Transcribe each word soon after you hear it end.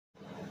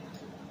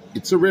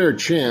It's a rare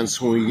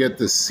chance when we get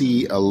to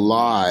see a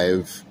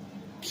live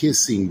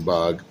kissing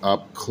bug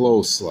up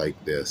close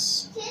like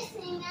this.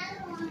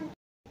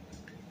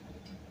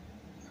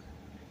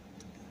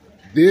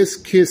 This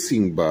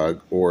kissing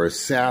bug or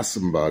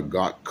assassin bug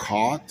got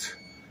caught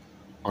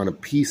on a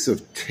piece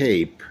of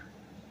tape.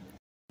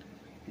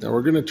 Now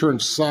we're going to turn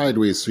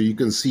sideways so you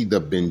can see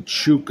the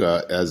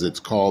binchuca, as it's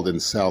called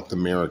in South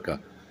America,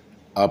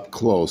 up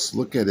close.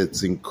 Look at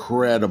its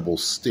incredible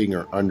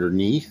stinger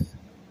underneath.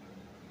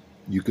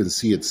 You can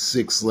see its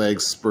 6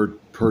 legs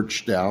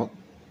perched out.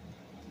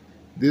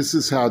 This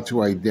is how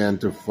to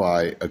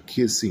identify a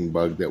kissing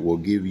bug that will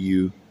give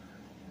you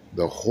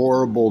the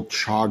horrible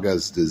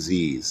Chagas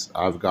disease.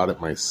 I've got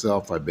it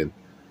myself. I've been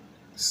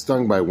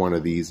stung by one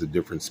of these, a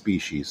different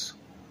species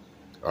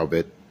of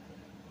it,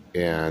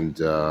 and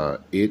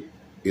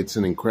it's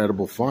an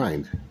incredible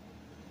find,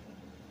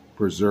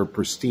 preserved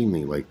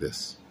pristinely like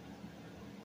this.